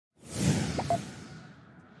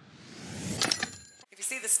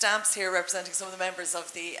stamps here representing some of the members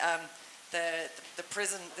of the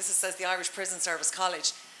prison. This says the Irish Prison Service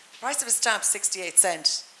College. The price of a stamp, 68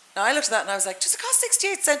 cents. Now I looked at that and I was like, does it cost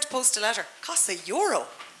 68 cents to post a letter? It costs €1.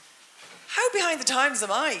 How behind the times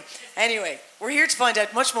am I? Anyway, we're here to find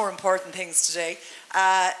out much more important things today.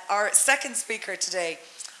 Our second speaker today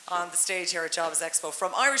on the stage here at Jobs Expo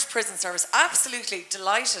from Irish Prison Service. Absolutely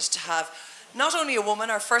delighted to have not only a woman,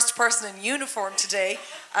 our first person in uniform today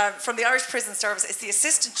from the Irish Prison Service is the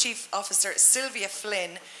Assistant Chief Officer Sylvia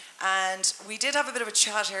Flynn. And we did have a bit of a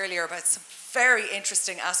chat earlier about some very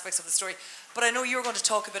interesting aspects of the story. But I know you were going to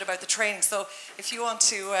talk a bit about the training. So if you want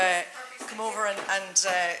to come over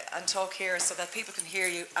and talk here so that people can hear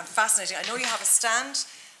you. I'm fascinating. I know you have a stand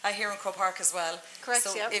here in Croke Park as well. Correct,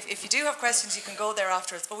 so yeah. if you do have questions, you can go there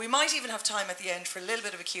afterwards. But we might even have time at the end for a little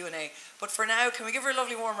bit of a Q&A. But for now, can we give her a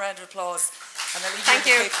lovely warm round of applause? And I'll leave Thank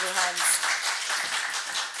you in you. the capable hands.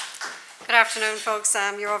 Good afternoon, folks.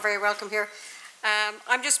 You're all very welcome here.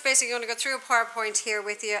 I'm just basically going to go through a PowerPoint here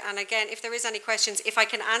with you. And again, if there is any questions, if I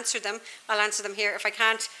can answer them, I'll answer them here. If I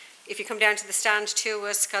can't, if you come down to the stand to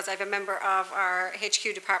us, because I have a member of our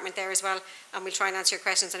HQ department there as well, and we'll try and answer your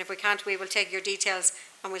questions. And if we can't, we will take your details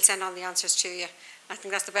and we'll send on the answers to you. I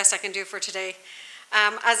think that's the best I can do for today.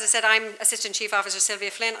 As I said, I'm Assistant Chief Officer Sylvia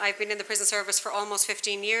Flynn. I've been in the prison service for almost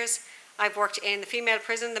 15 years. I've worked in the female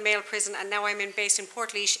prison, the male prison, and now I'm based in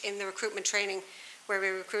Portlaoise in the recruitment training, where we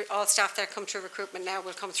recruit all staff that come through recruitment now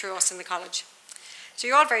will come through us in the college. So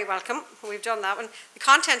you're all very welcome. We've done that one. The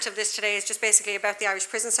content of this today is just basically about the Irish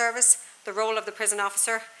Prison Service, the role of the prison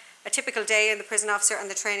officer, a typical day in the prison officer, and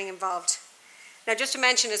the training involved. Now, just to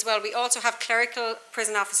mention as well, we also have clerical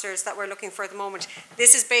prison officers that we're looking for at the moment.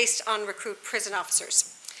 This is based on recruit prison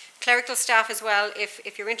officers. Clerical staff as well,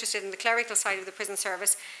 if you're interested in the clerical side of the prison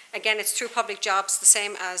service, again, it's through public jobs, the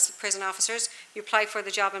same as prison officers. You apply for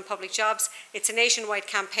the job in public jobs. It's a nationwide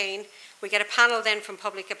campaign. We get a panel then from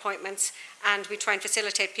public appointments, and we try and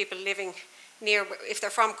facilitate people living near, if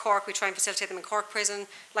they're from Cork, we try and facilitate them in Cork prison,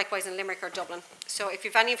 likewise in Limerick or Dublin. So if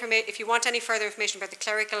you want any further information about the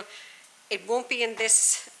clerical, it won't be in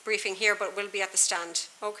this briefing here, but it will be at the stand,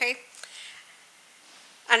 okay?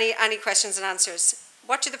 Any questions and answers?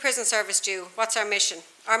 What do the prison service do? What's our mission?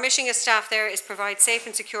 Our mission as staff there is provide safe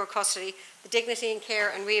and secure custody, the dignity and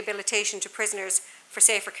care and rehabilitation to prisoners for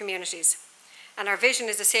safer communities. And our vision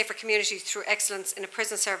is a safer community through excellence in a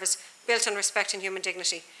prison service built on respect and human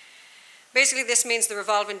dignity. Basically, this means the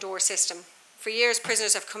revolving door system. For years,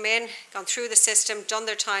 prisoners have come in, gone through the system, done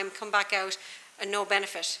their time, come back out, and no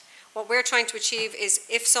benefit. What we're trying to achieve is,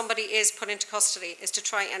 if somebody is put into custody, is to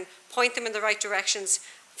try and point them in the right directions,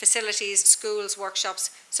 facilities, schools, workshops,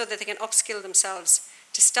 so that they can upskill themselves,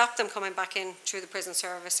 to stop them coming back in through the prison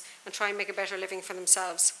service and try and make a better living for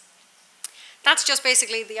themselves. That's just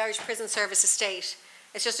basically the Irish Prison Service estate.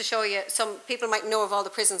 It's just to show you, some people might know of all the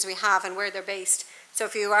prisons we have and where they're based. So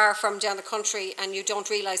if you are from down the country and you don't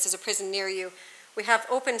realise there's a prison near you, we have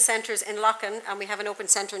open centres in Loughlin and we have an open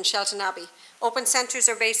centre in Shelton Abbey. Open centres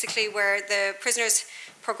are basically where the prisoners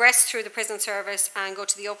progress through the prison service and go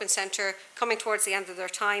to the open centre coming towards the end of their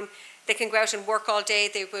time. They can go out and work all day.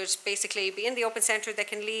 They would basically be in the open centre. They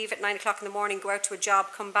can leave at 9 o'clock in the morning, go out to a job,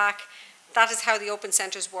 come back. That is how the open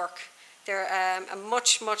centres work. They're a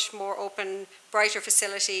much, much more open, brighter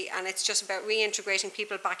facility, and it's just about reintegrating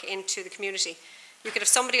people back into the community. You could have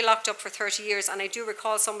somebody locked up for 30 years, and I do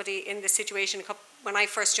recall somebody in this situation when I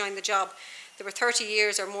first joined the job. They were 30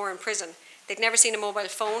 years or more in prison. They'd never seen a mobile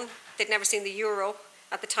phone. They'd never seen the euro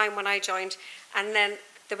at the time when I joined, and then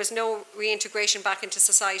there was no reintegration back into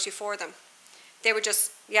society for them. They were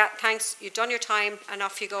just, yeah, thanks, you've done your time, and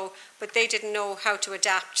off you go. But they didn't know how to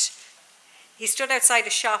adapt. He stood outside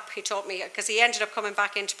a shop, he told me, because he ended up coming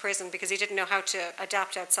back into prison because he didn't know how to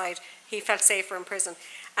adapt outside. He felt safer in prison.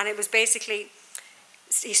 And it was basically,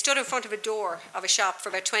 he stood in front of a door of a shop for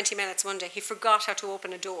about 20 minutes one day. He forgot how to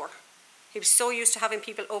open a door. He was so used to having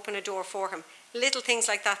people open a door for him. Little things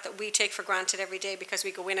like that that we take for granted every day because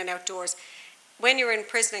we go in and out doors. When you're in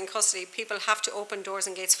prison and custody, people have to open doors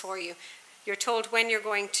and gates for you. You're told when you're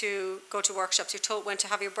going to go to workshops, you're told when to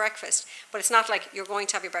have your breakfast, but it's not like you're going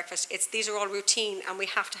to have your breakfast. These are all routine, and we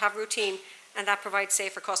have to have routine, and that provides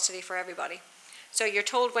safer custody for everybody. So you're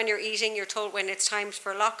told when you're eating, you're told when it's time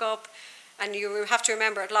for lockup, and you have to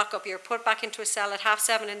remember at lockup, you're put back into a cell at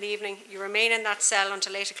 7:30 in the evening, you remain in that cell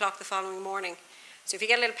until 8 o'clock the following morning. So if you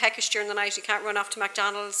get a little peckish during the night, you can't run off to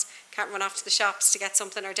McDonald's, can't run off to the shops to get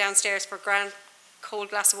something, or downstairs for a grand cold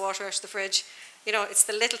glass of water out of the fridge. You know, it's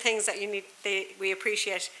the little things that we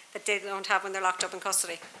appreciate that they don't have when they're locked up in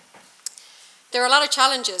custody. There are a lot of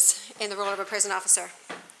challenges in the role of a prison officer.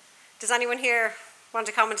 Does anyone here want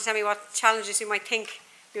to comment and tell me what challenges you might think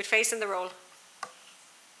You'd face in the role.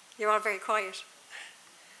 You're all very quiet.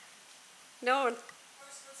 No one.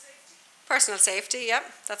 Personal safety. Personal safety, yep,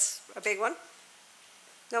 that's a big one.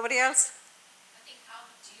 Nobody else? I think how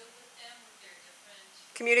to deal with them, they're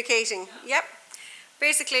different. Communicating, yep.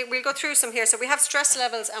 Basically, we'll go through some here. So we have stress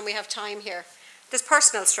levels and we have time here. There's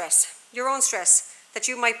personal stress, your own stress that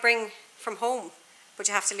you might bring from home, but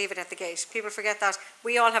you have to leave it at the gate. People forget that.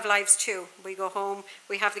 We all have lives too. We go home,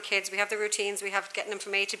 we have the kids, we have the routines, we have getting them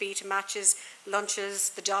from A to B to matches, lunches,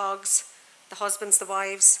 the dogs, the husbands, the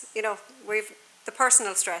wives. You know, we've the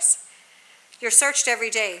personal stress. You're searched every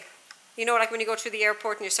day. You know, like when you go through the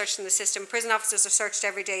airport and you're searched in the system, prison officers are searched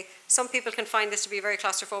every day. Some people can find this to be a very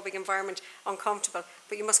claustrophobic environment, uncomfortable,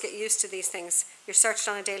 but you must get used to these things. You're searched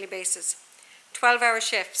on a daily basis. 12-hour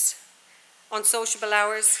shifts, unsociable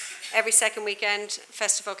hours, every second weekend,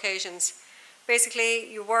 festive occasions.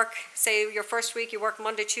 Basically, you work, say your first week, you work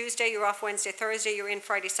Monday, Tuesday, you're off Wednesday, Thursday, you're in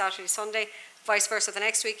Friday, Saturday, Sunday. Vice versa, the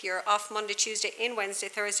next week, you're off Monday, Tuesday, in Wednesday,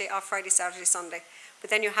 Thursday, off Friday, Saturday, Sunday. But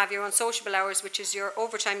then you have your unsociable hours, which is your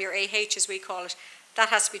overtime, your AH as we call it. That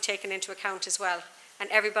has to be taken into account as well. And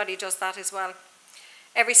everybody does that as well.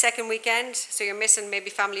 Every second weekend, so you're missing maybe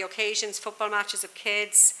family occasions, football matches of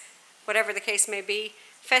kids, whatever the case may be.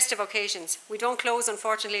 Festive occasions. We don't close,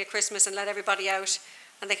 unfortunately, at Christmas and let everybody out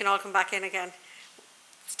and they can all come back in again.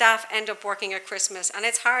 Staff end up working at Christmas, and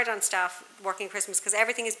it's hard on staff working Christmas because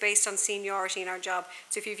everything is based on seniority in our job.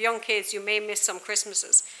 So if you have young kids, you may miss some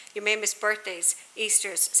Christmases, you may miss birthdays,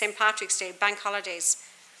 Easters, St. Patrick's Day, bank holidays,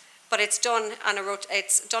 but it's done on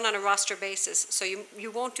a roster basis. So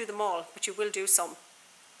you won't do them all, but you will do some.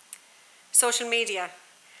 Social media,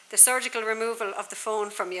 the surgical removal of the phone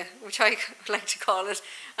from you, which I like to call it.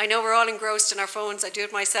 I know we're all engrossed in our phones. I do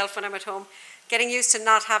it myself when I'm at home. Getting used to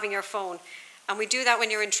not having your phone. And we do that when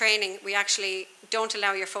you're in training. We actually don't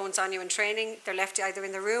allow your phones on you in training. They're left either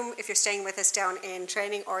in the room if you're staying with us down in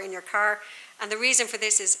training or in your car. And the reason for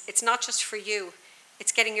this is it's not just for you.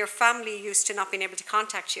 It's getting your family used to not being able to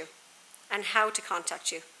contact you and how to contact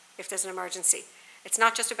you if there's an emergency. It's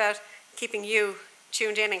not just about keeping you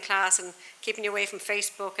tuned in class and keeping you away from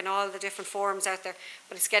Facebook and all the different forums out there,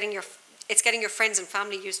 but it's getting your friends and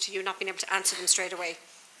family used to you not being able to answer them straight away.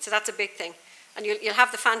 So that's a big thing. And you'll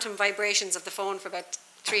have the phantom vibrations of the phone for about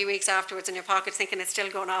 3 weeks afterwards in your pocket, thinking it's still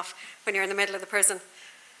going off when you're in the middle of the prison.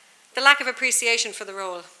 The lack of appreciation for the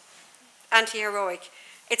role. Anti-heroic.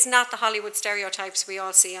 It's not the Hollywood stereotypes we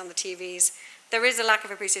all see on the TVs. There is a lack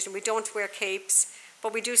of appreciation. We don't wear capes,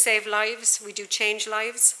 but we do save lives. We do change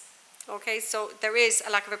lives. Okay, so there is a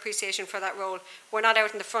lack of appreciation for that role. We're not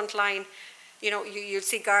out in the front line. You know, you'll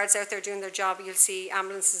see guards out there doing their job. You'll see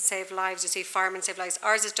ambulances save lives. You'll see firemen save lives.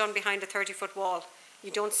 Ours is done behind a 30-foot wall.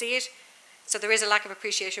 You don't see it. So there is a lack of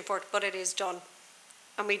appreciation for it, but it is done.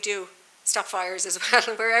 And we do stop fires as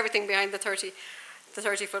well. We're everything behind the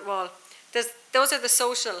 30-foot wall. Those are the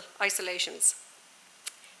social isolations.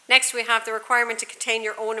 Next, we have the requirement to contain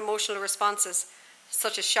your own emotional responses,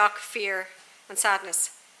 such as shock, fear, and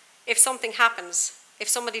sadness. If something happens, if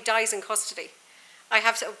somebody dies in custody, I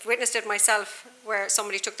have witnessed it myself where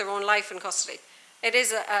somebody took their own life in custody. It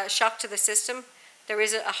is a shock to the system. There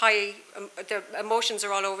is a high, the emotions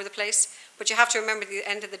are all over the place, but you have to remember at the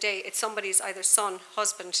end of the day, it's somebody's either son,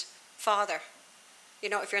 husband, father, you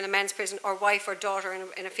know, if you're in a men's prison, or wife or daughter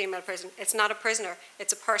in a female prison. It's not a prisoner,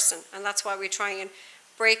 it's a person, and that's why we try and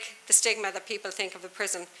break the stigma that people think of the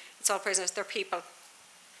prison. It's all prisoners, they're people.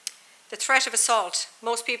 The threat of assault,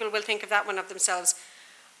 most people will think of that one of themselves.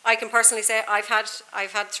 I can personally say I've had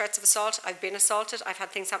threats of assault, I've been assaulted, I've had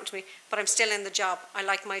things happen to me, but I'm still in the job. I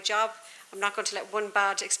like my job. I'm not going to let one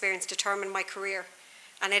bad experience determine my career.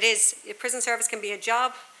 And it is, prison service can be a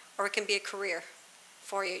job or it can be a career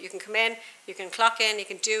for you. You can come in, you can clock in, you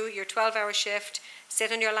can do your 12-hour shift,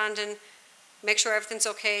 sit on your landing, make sure everything's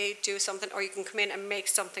okay, do something, or you can come in and make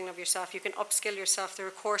something of yourself. You can upskill yourself. There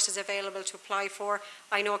are courses available to apply for.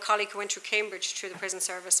 I know a colleague who went through Cambridge through the prison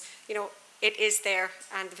service. You know, it is there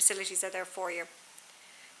and the facilities are there for you.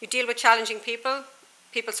 You deal with challenging people,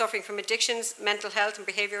 people suffering from addictions, mental health and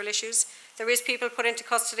behavioural issues. There is people put into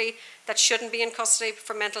custody that shouldn't be in custody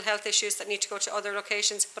for mental health issues that need to go to other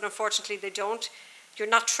locations, but unfortunately they don't. You're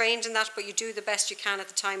not trained in that, but you do the best you can at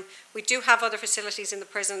the time. We do have other facilities in the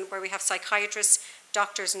prison where we have psychiatrists,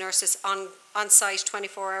 doctors, nurses on site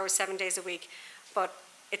 24 hours, 7 days a week. But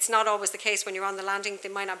it's not always the case when you're on the landing. They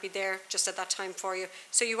might not be there just at that time for you.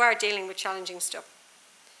 So you are dealing with challenging stuff.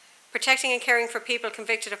 Protecting and caring for people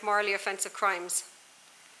convicted of morally offensive crimes.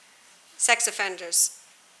 Sex offenders.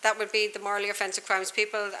 That would be the morally offensive crimes.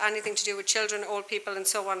 People, anything to do with children, old people, and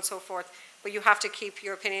so on and so forth. but you have to keep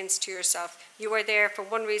your opinions to yourself. You are there for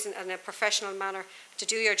one reason and in a professional manner to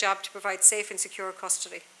do your job to provide safe and secure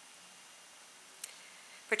custody.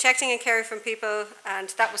 Protecting and caring from people, and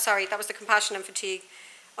that was the compassion and fatigue.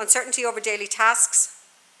 Uncertainty over daily tasks.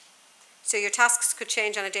 So your tasks could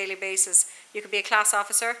change on a daily basis. You could be a class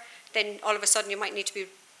officer, then all of a sudden you might need to be,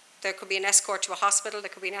 there could be an escort to a hospital, there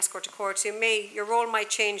could be an escort to court. So your role might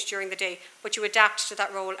change during the day, but you adapt to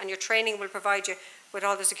that role and your training will provide you with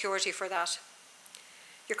all the security for that.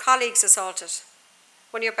 Your colleagues assaulted.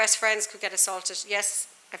 One of your best friends could get assaulted. Yes,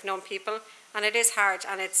 I've known people, and it is hard,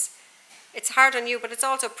 and it's hard on you, but it's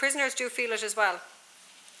also, prisoners do feel it as well.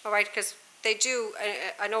 All right, because they do,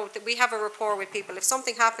 I know that we have a rapport with people. If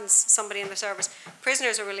something happens, somebody in the service,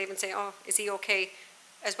 prisoners will leave and say, oh, is he okay,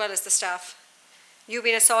 as well as the staff. You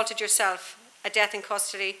being assaulted yourself, a death in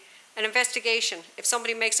custody, an investigation. If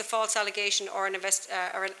somebody makes a false allegation or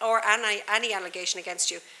any allegation against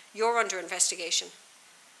you, you're under investigation.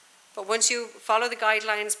 But once you follow the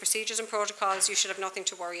guidelines, procedures and protocols, you should have nothing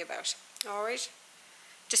to worry about. All right?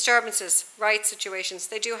 Disturbances, riot situations,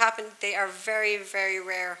 they do happen. They are very, very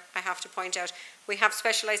rare, I have to point out. We have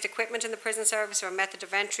specialised equipment in the prison service or method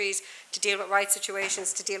of entries to deal with riot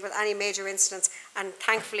situations, to deal with any major incidents, and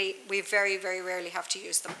thankfully we very, very rarely have to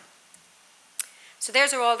use them. So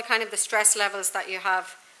those are all the kind of the stress levels that you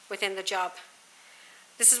have within the job.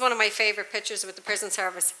 This is one of my favourite pictures with the prison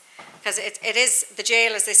service, because it is the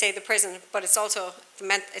jail, as they say, the prison, but it's also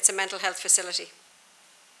it's a mental health facility.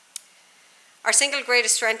 Our single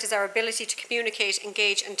greatest strength is our ability to communicate,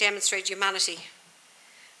 engage and demonstrate humanity.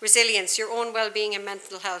 Resilience, your own well-being and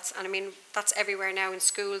mental health, and I mean that's everywhere now in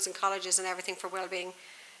schools and colleges and everything for well-being.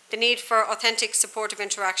 The need for authentic supportive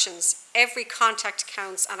interactions. Every contact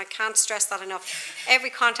counts, and I can't stress that enough.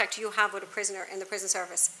 Every contact you have with a prisoner in the prison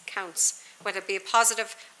service counts. Whether it be a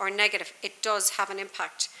positive or a negative, it does have an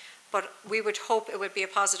impact, but we would hope it would be a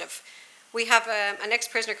positive. We have an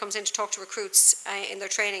ex-prisoner comes in to talk to recruits in their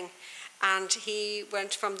training, and he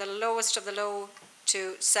went from the lowest of the low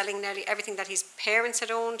to selling nearly everything that his parents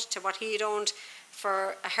had owned to what he had owned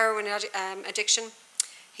for a heroin addiction.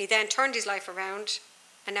 He then turned his life around,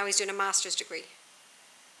 and now he's doing a master's degree.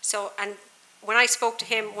 So, and when I spoke to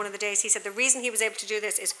him one of the days, he said the reason he was able to do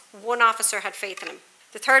this is one officer had faith in him.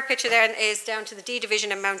 The third picture there is down to the D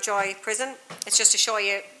Division in Mountjoy Prison. It's just to show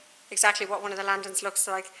you exactly what one of the landings looks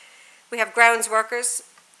like. We have grounds workers.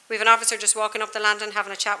 We have an officer just walking up the landing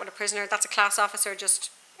having a chat with a prisoner. That's a class officer.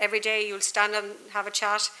 Just every day you'll stand and have a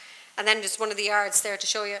chat. And then there's one of the yards there to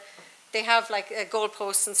show you. They have like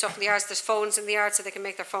goalposts and stuff in the yards. There's phones in the yard so they can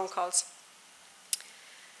make their phone calls.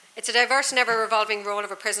 It's a diverse and ever-revolving role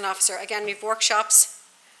of a prison officer. Again, we have workshops.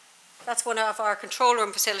 That's one of our control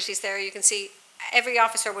room facilities there. You can see every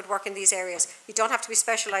officer would work in these areas. You don't have to be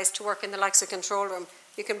specialised to work in the likes of control room.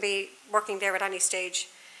 You can be working there at any stage.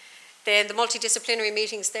 Then the multidisciplinary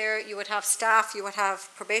meetings there, you would have staff, you would have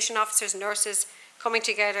probation officers, nurses coming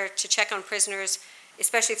together to check on prisoners,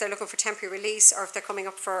 especially if they're looking for temporary release or if they're coming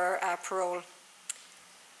up for parole.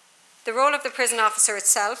 The role of the prison officer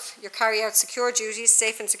itself, you carry out secure duties,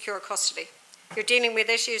 safe and secure custody. You're dealing with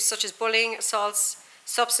issues such as bullying, assaults,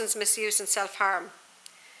 substance misuse and self-harm.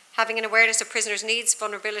 Having an awareness of prisoners' needs,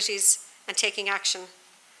 vulnerabilities and taking action.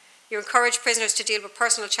 You encourage prisoners to deal with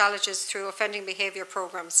personal challenges through offending behaviour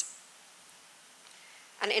programmes.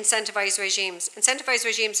 And incentivise regimes. Incentivise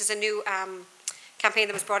regimes is a new campaign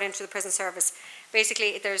that was brought into the prison service.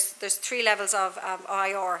 Basically, there's 3 levels of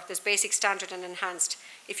IR. There's basic, standard and enhanced.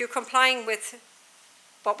 If you're complying with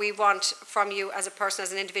what we want from you as a person,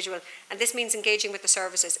 as an individual, and this means engaging with the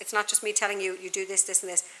services. It's not just me telling you, you do this, this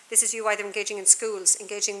and this. This is you either engaging in schools,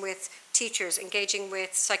 engaging with teachers, engaging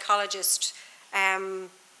with psychologists,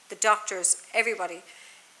 the doctors, everybody.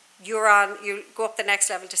 You go up the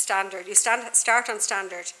next level to standard. You start on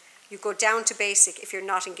standard, you go down to basic if you're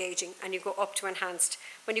not engaging, and you go up to enhanced.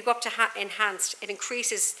 When you go up to enhanced, it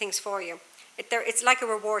increases things for you. It's like a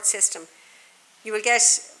reward system. You will get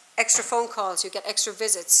extra phone calls, you get extra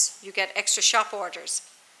visits, you get extra shop orders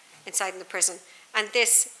inside in the prison. And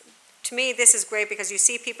this, to me, this is great because you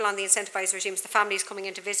see people on the incentivised regimes, the families coming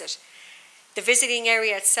in to visit. The visiting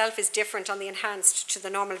area itself is different on the enhanced to the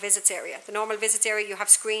normal visits area. The normal visits area, you have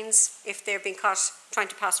screens if they're being caught trying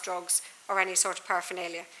to pass drugs or any sort of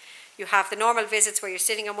paraphernalia. You have the normal visits where you're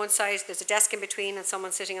sitting on one side, there's a desk in between and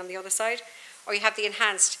someone sitting on the other side. Or you have the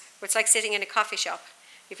enhanced, where it's like sitting in a coffee shop.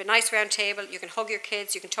 You have a nice round table, you can hug your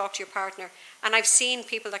kids, you can talk to your partner. And I've seen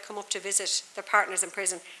people that come up to visit their partners in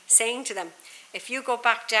prison saying to them, if you go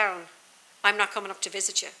back down, I'm not coming up to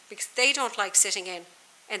visit you. Because they don't like sitting in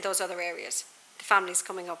those other areas, the families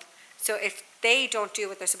coming up. So if they don't do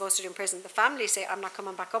what they're supposed to do in prison, the families say, I'm not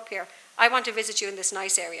coming back up here. I want to visit you in this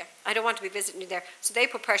nice area. I don't want to be visiting you there. So they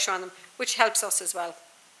put pressure on them, which helps us as well.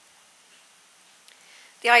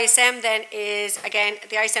 The ISM then is, again,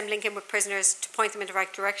 the ISM link in with prisoners to point them in the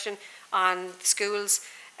right direction on schools.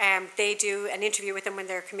 They do an interview with them when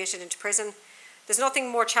they're committed into prison. There's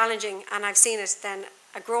nothing more challenging, and I've seen it, than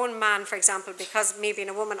a grown man, for example, because me being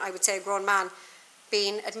a woman, I would say a grown man,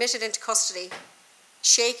 being admitted into custody,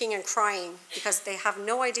 shaking and crying because they have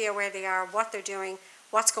no idea where they are, what they're doing,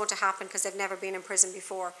 what's going to happen because they've never been in prison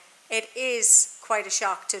before. It is quite a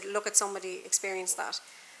shock to look at somebody experience that.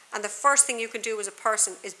 And the first thing you can do as a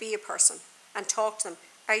person is be a person and talk to them.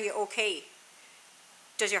 Are you okay?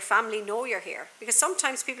 Does your family know you're here? Because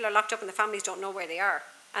sometimes people are locked up and the families don't know where they are.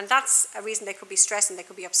 And that's a reason they could be stressed and they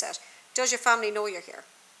could be upset. Does your family know you're here?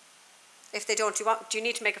 If they don't, do you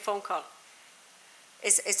need to make a phone call?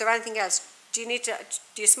 Is there anything else? Do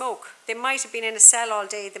you smoke? They might have been in a cell all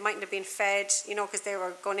day. They mightn't have been fed, because they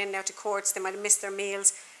were going in and out to courts. They might have missed their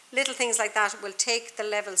meals. Little things like that will take the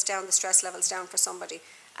levels down, the stress levels down for somebody,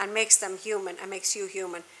 and makes them human and makes you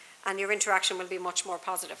human. And your interaction will be much more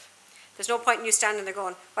positive. There's no point in you standing there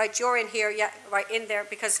going, right, you're in here, yeah, right, in there,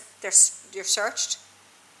 because you're searched.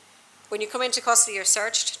 When you come into custody, you're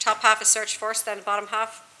searched. Top half is searched first, then the bottom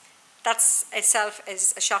half. That's itself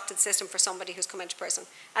is a shock to the system for somebody who's come into prison.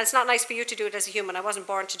 And it's not nice for you to do it as a human. I wasn't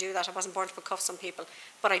born to do that. I wasn't born to put cuffs on people.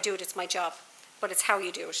 But I do it. It's my job. But it's how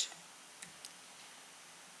you do it.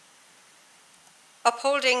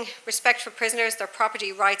 Upholding respect for prisoners, their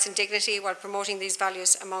property, rights and dignity while promoting these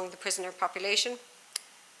values among the prisoner population.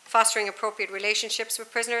 Fostering appropriate relationships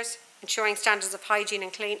with prisoners. Ensuring standards of hygiene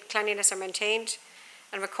and cleanliness are maintained.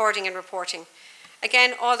 And recording and reporting.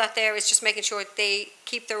 Again, all that there is just making sure they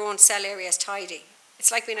keep their own cell areas tidy.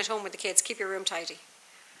 It's like being at home with the kids. Keep your room tidy.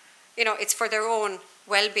 It's for their own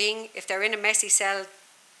well-being. If they're in a messy cell,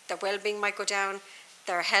 their well-being might go down.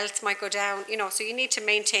 Their health might go down. So you need to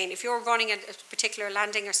maintain. If you're running a particular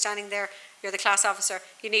landing or standing there, you're the class officer,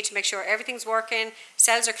 you need to make sure everything's working,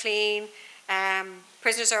 cells are clean,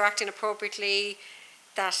 prisoners are acting appropriately,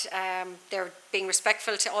 that they're being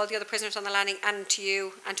respectful to all the other prisoners on the landing and to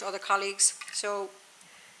you and to other colleagues. So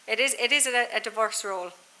it is a diverse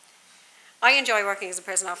role. I enjoy working as a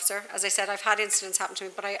prison officer. As I said, I've had incidents happen to me,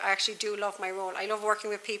 but I actually do love my role. I love working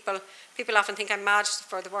with people. People often think I'm mad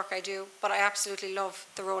for the work I do, but I absolutely love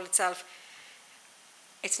the role itself.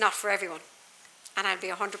 It's not for everyone, and I'll be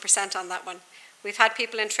 100% on that one. We've had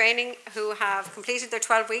people in training who have completed their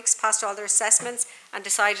 12 weeks, passed all their assessments, and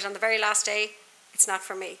decided on the very last day, it's not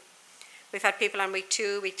for me. We've had people on week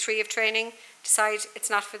 2, week 3 of training decide it's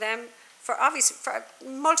not for them for a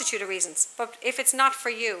multitude of reasons. But if it's not for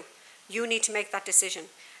you, you need to make that decision.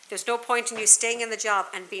 There's no point in you staying in the job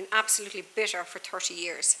and being absolutely bitter for 30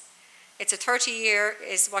 years. It's a 30-year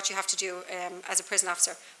is what you have to do as a prison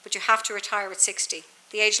officer, but you have to retire at 60.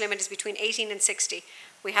 The age limit is between 18 and 60.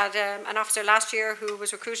 We had an officer last year who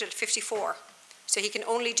was recruited at 54, so he can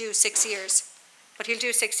only do 6 years. But he'll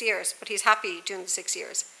do 6 years, but he's happy doing the 6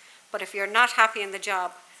 years. But if you're not happy in the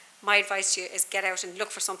job, my advice to you is get out and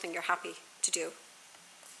look for something you're happy to do.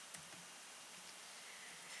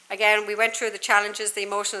 Again, we went through the challenges, the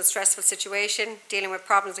emotional and stressful situation, dealing with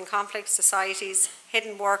problems and conflicts, societies,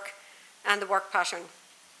 hidden work, and the work pattern.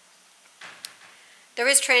 There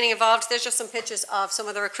is training involved. There's just some pictures of some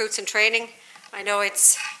of the recruits in training. I know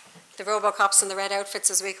it's the Robocops and the red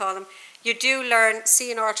outfits, as we call them. You do learn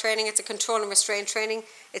CNR training. It's a control and restraint training.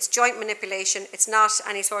 It's joint manipulation. It's not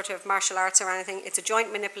any sort of martial arts or anything. It's a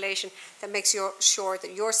joint manipulation that makes sure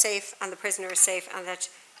that you're safe and the prisoner is safe and that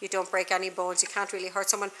you don't break any bones. You can't really hurt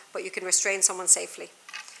someone, but you can restrain someone safely.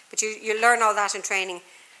 But you learn all that in training.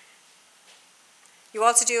 You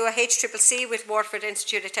also do a HCCC with Waterford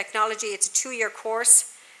Institute of Technology. It's a 2-year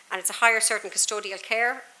course and it's a higher cert in custodial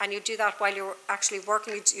care, and you do that while you're actually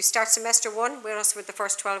working. You start semester 1 with us with the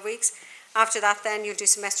first 12 weeks. After that then you'll do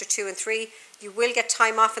semester 2 and 3. You will get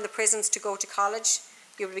time off in the prisons to go to college.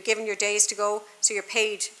 You will be given your days to go, so you're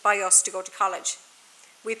paid by us to go to college.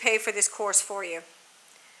 We pay for this course for you.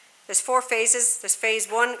 There's 4 phases. There's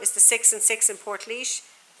phase 1 is the 6 and 6 in Portlaoise.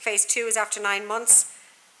 Phase 2 is after 9 months.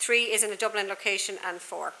 3 is in a Dublin location, and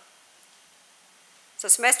 4. So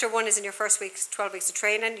semester 1 is in your first 12 weeks of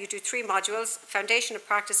training. You do 3 modules: foundation of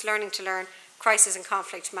practice, learning to learn, crisis and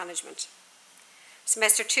conflict management.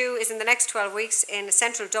 Semester 2 is in the next 12 weeks in a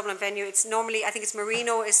central Dublin venue. It's normally, I think it's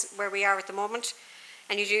Marino is where we are at the moment.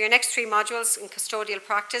 And you do your next 3 modules in custodial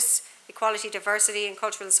practice, equality, diversity and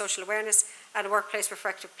cultural and social awareness, and workplace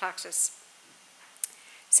reflective practice.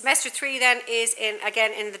 Semester 3 then is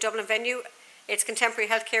again in the Dublin venue. It's contemporary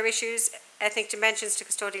healthcare issues, ethnic dimensions to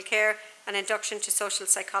custodial care, and induction to social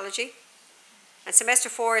psychology. And semester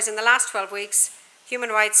 4 is in the last 12 weeks, human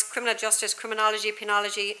rights, criminal justice, criminology,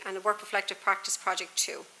 penology, and the work reflective practice project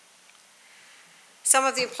 2. Some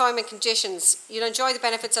of the employment conditions. You'll enjoy the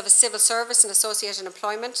benefits of a civil service and associated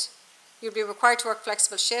employment. You'll be required to work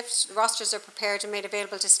flexible shifts. Rosters are prepared and made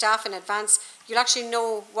available to staff in advance. You'll actually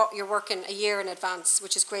know what you're working a year in advance,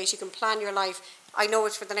 which is great. You can plan your life. I know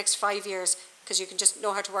it for the next 5 years because you can just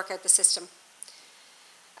know how to work out the system.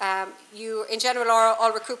 In general,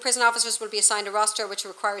 all recruit prison officers will be assigned a roster which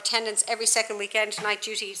will require attendance every second weekend, night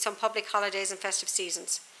duty, some public holidays and festive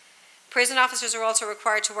seasons. Prison officers are also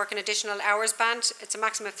required to work an additional hours band. It's a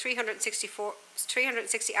maximum of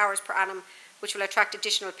 360 hours per annum, which will attract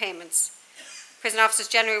additional payments. Prison officers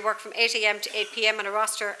generally work from 8 a.m. to 8 p.m. on a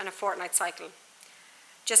roster and a fortnight cycle.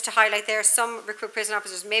 Just to highlight there, some recruit prison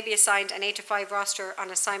officers may be assigned an 8 to 5 roster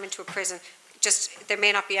on assignment to a prison. Just there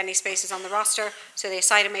may not be any spaces on the roster, so they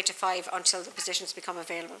assign them 8 to 5 until the positions become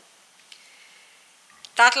available.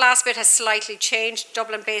 That last bit has slightly changed.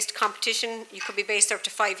 Dublin-based competition, you could be based there up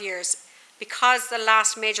to 5 years. Because the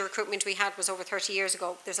last major recruitment we had was over 30 years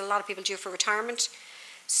ago, there's a lot of people due for retirement.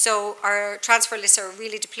 So our transfer lists are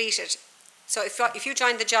really depleted. So if you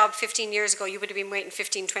joined the job 15 years ago, you would have been waiting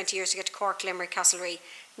 15, 20 years to get to Cork, Limerick, Castlereagh.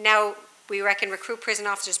 Now we reckon recruit prison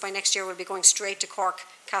officers by next year will be going straight to Cork,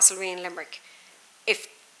 Castlereagh and Limerick if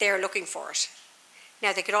they're looking for it.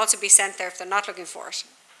 Now they could also be sent there if they're not looking for it.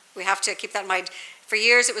 We have to keep that in mind. For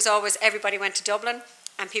years it was always everybody went to Dublin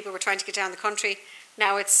and people were trying to get down the country.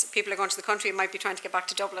 Now it's people are going to the country and might be trying to get back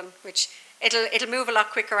to Dublin, which it'll move a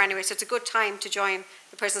lot quicker anyway, so it's a good time to join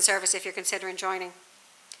the prison service if you're considering joining.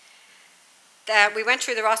 We went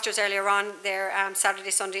through the rosters earlier on. They're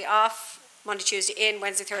Saturday, Sunday off, Monday, Tuesday in,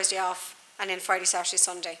 Wednesday, Thursday off, and then Friday, Saturday,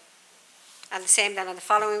 Sunday. And the same then on the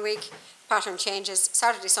following week, pattern changes,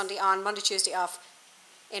 Saturday, Sunday on, Monday, Tuesday off,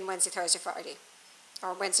 in Wednesday, Thursday, Friday.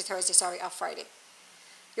 Or Wednesday, Thursday, sorry, off Friday.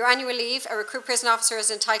 Your annual leave, a recruit prison officer is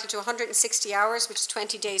entitled to 160 hours, which is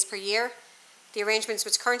 20 days per year. The arrangements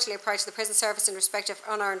which currently apply to the prison service in respect of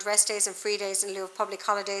unearned rest days and free days in lieu of public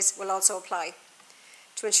holidays will also apply.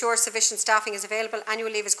 To ensure sufficient staffing is available,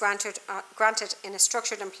 annual leave is granted in a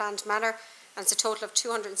structured and planned manner, and it's a total of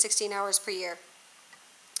 216 hours per year.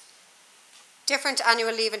 Different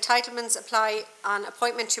annual leave entitlements apply on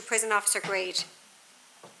appointment to prison officer grade.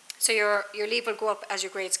 So your leave will go up as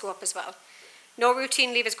your grades go up as well. No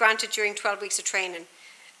routine leave is granted during 12 weeks of training.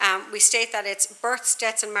 We state that it's births,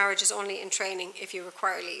 deaths and marriages only in training if you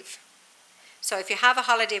require leave. So if you have a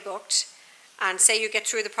holiday booked and say you get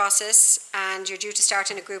through the process and you're due to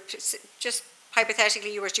start in a group, just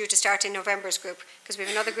hypothetically you were due to start in November's group, because we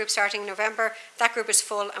have another group starting in November, that group is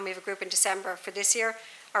full and we have a group in December for this year.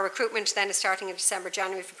 Our recruitment then is starting in December,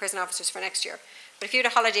 January for prison officers for next year. But if you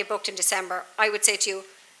had a holiday booked in December, I would say to you,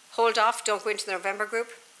 hold off, don't go into the November group,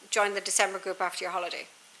 join the December group after your holiday,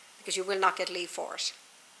 because you will not get leave for it.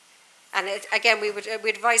 And again, we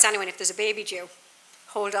advise anyone, if there's a baby due,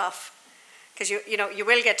 hold off, because you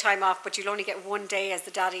will get time off, but you'll only get 1 day as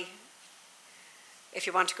the daddy if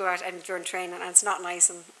you want to go out and during training, and it's not nice,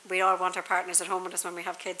 and we all want our partners at home with us when we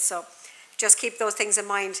have kids, so just keep those things in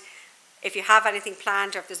mind. If you have anything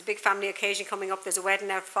planned, or if there's a big family occasion coming up, there's a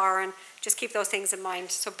wedding out foreign, just keep those things in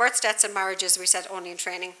mind. So births, deaths and marriages, we said only in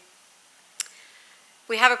training.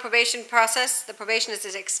 We have a probation process. The probation is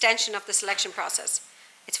an extension of the selection process.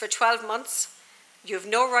 It's for 12 months. You have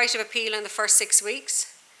no right of appeal in the first 6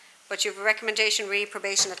 weeks, but you have a recommendation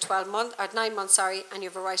re-probation at 9 months, and you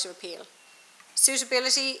have a right of appeal.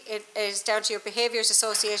 Suitability, it is down to your behaviours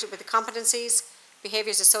associated with the competencies,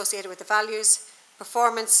 behaviours associated with the values,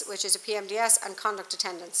 performance, which is a PMDS, and conduct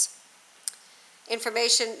attendance.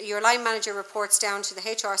 Information, your line manager reports down to the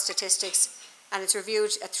HR statistics, and it's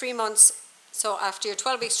reviewed at 3 months. So after your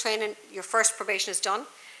 12 weeks training, your first probation is done.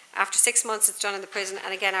 After 6 months, it's done in the prison,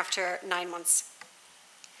 and again after 9 months.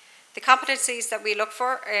 The competencies that we look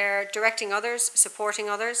for are directing others, supporting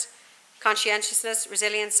others, conscientiousness,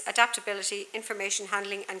 resilience, adaptability, information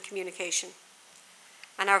handling, and communication.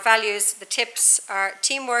 And our values, the tips, are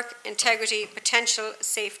teamwork, integrity, potential,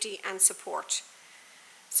 safety, and support.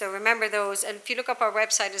 So remember those. And if you look up our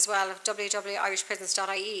website as well,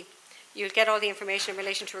 www.irishprisons.ie, you'll get all the information in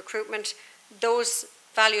relation to recruitment. Those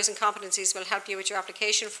values and competencies will help you with your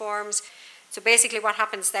application forms. So basically what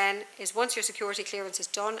happens then is once your security clearance is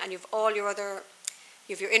done and you've all your other,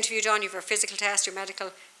 you've your interview done, you've your physical test, your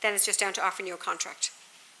medical, then it's just down to offering you a contract.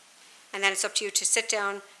 And then it's up to you to sit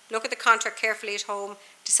down, look at the contract carefully at home,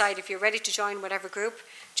 decide if you're ready to join whatever group.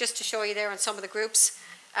 Just to show you there on some of the groups,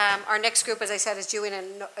 Our next group, as I said, is due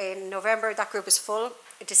in November. That group is full.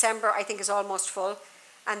 December, I think, is almost full.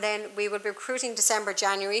 And then we will be recruiting December,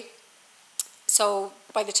 January. So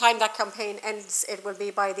by the time that campaign ends, it will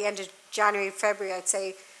be by the end of January, February, I'd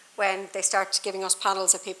say, when they start giving us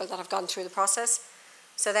panels of people that have gone through the process.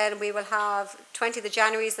 So then we will have 20th of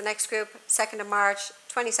January is the next group, 2nd of March,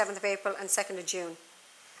 27th of April and 2nd of June.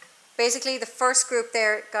 Basically the first group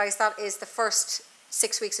there, guys, that is the first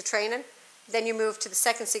 6 weeks of training. Then you move to the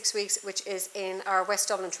second 6 weeks, which is in our West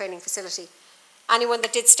Dublin training facility. Anyone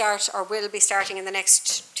that did start or will be starting in the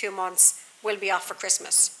next 2 months will be off for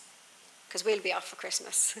Christmas. Because we'll be off for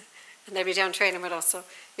Christmas. And they'll be down training with us. So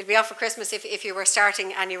you'll be off for Christmas if you were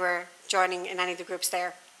starting and you were joining in any of the groups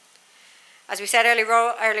there. As we said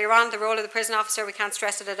earlier on, the role of the prison officer, we can't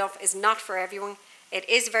stress it enough, is not for everyone. It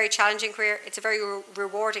is a very challenging career, it's a very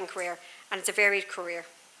rewarding career, and it's a varied career.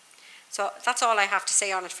 So that's all I have to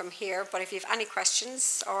say on it from here, but if you have any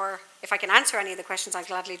questions, or if I can answer any of the questions, I'd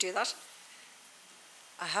gladly do that.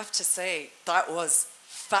 I have to say, that was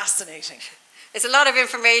fascinating. It's a lot of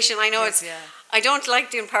information, I know. Yes, yeah. I don't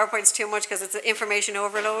like doing PowerPoints too much because it's an information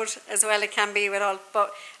overload as well, it can be with all,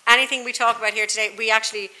 but anything we talk about here today,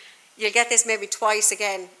 you'll get this maybe twice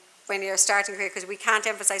again when you're starting career, because we can't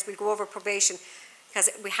emphasise, we go over probation, because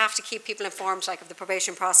we have to keep people informed of the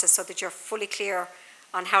probation process so that you're fully clear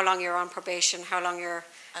on how long you're on probation, how long you're...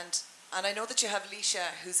 And I know that you have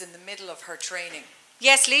Leisha, who's in the middle of her training.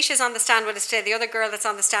 Yes, Leisha's on the stand with us today. The other girl that's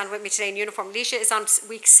on the stand with me today in uniform, Leisha is on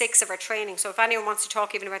week 6 of her training. So if anyone wants to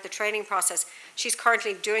talk even about the training process, she's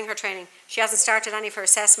currently doing her training. She hasn't started any of her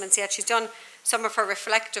assessments yet. She's done some of her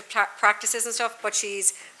reflective practices and stuff, but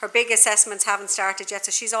her big assessments haven't started yet.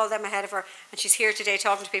 So she's all them ahead of her, and she's here today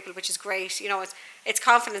talking to people, which is great. You know, it's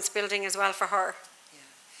confidence building as well for her. Yeah.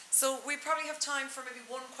 So we probably have time for maybe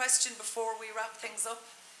one question before we wrap things up.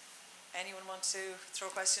 Anyone want to throw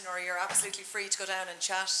a question, or you're absolutely free to go down and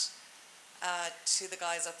chat to the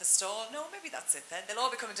guys at the stall? No, maybe that's it then. They'll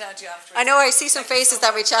all be coming down to you afterwards. I know, I see some faces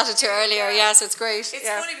that we chatted to earlier. Yeah, so it's great. It's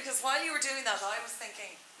funny because while you were doing that, I was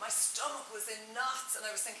thinking, my stomach was in knots, and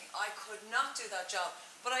I was thinking, I could not do that job.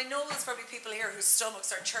 But I know there's probably people here whose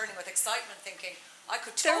stomachs are churning with excitement, thinking, I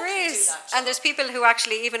could totally do that job. And there's people who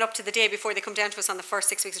actually, even up to the day before they come down to us on the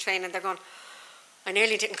first 6 weeks of training, they're going, I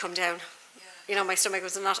nearly didn't come down. You know, my stomach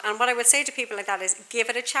was a knot. And what I would say to people like that is, give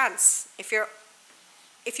it a chance. If you're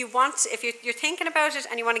thinking about it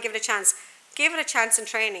and you want to give it a chance in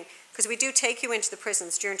training, because we do take you into the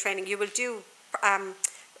prisons during training. You will do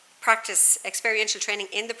practice experiential training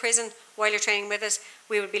in the prison while you're training with us.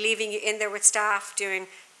 We will be leaving you in there with staff doing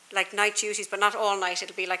like night duties, but not all night.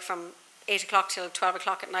 It'll be like from 8 o'clock till 12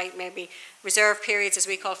 o'clock at night, maybe reserve periods as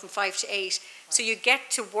we call, from 5 to 8. So you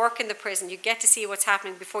get to work in the prison, you get to see what's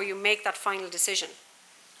happening before you make that final decision.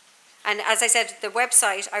 And as I said, the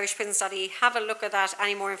website, irishprisons.ie, have a look at that,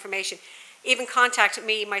 any more information. Even contact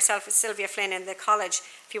me, myself, Sylvia Flynn in the college,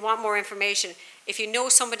 if you want more information. If you know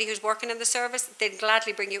somebody who's working in the service, they'd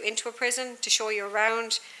gladly bring you into a prison to show you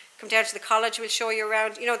around. Come down to the college, we'll show you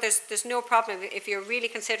around. You know, there's no problem if you're really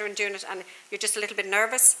considering doing it and you're just a little bit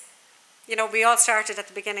nervous. You know, we all started at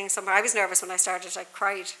the beginning somewhere. I was nervous when I started. I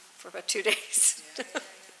cried for about 2 days.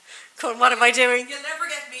 Going, what am I doing? You'll never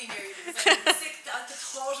get me near you because I'm sick at the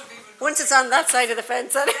thought of even... Once it's on that side of the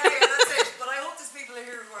fence. Yeah, that's it. But I hope there's people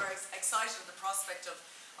here who are excited at the prospect of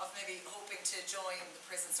maybe hoping to join the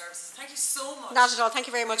prison services. Thank you so much. Not at all. Thank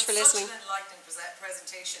you very much for listening. Such an enlightening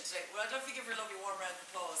presentation today. Well, I'd love to give her a lovely warm round of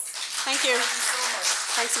applause. Thank you. Thank you so much.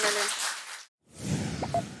 Thanks a million.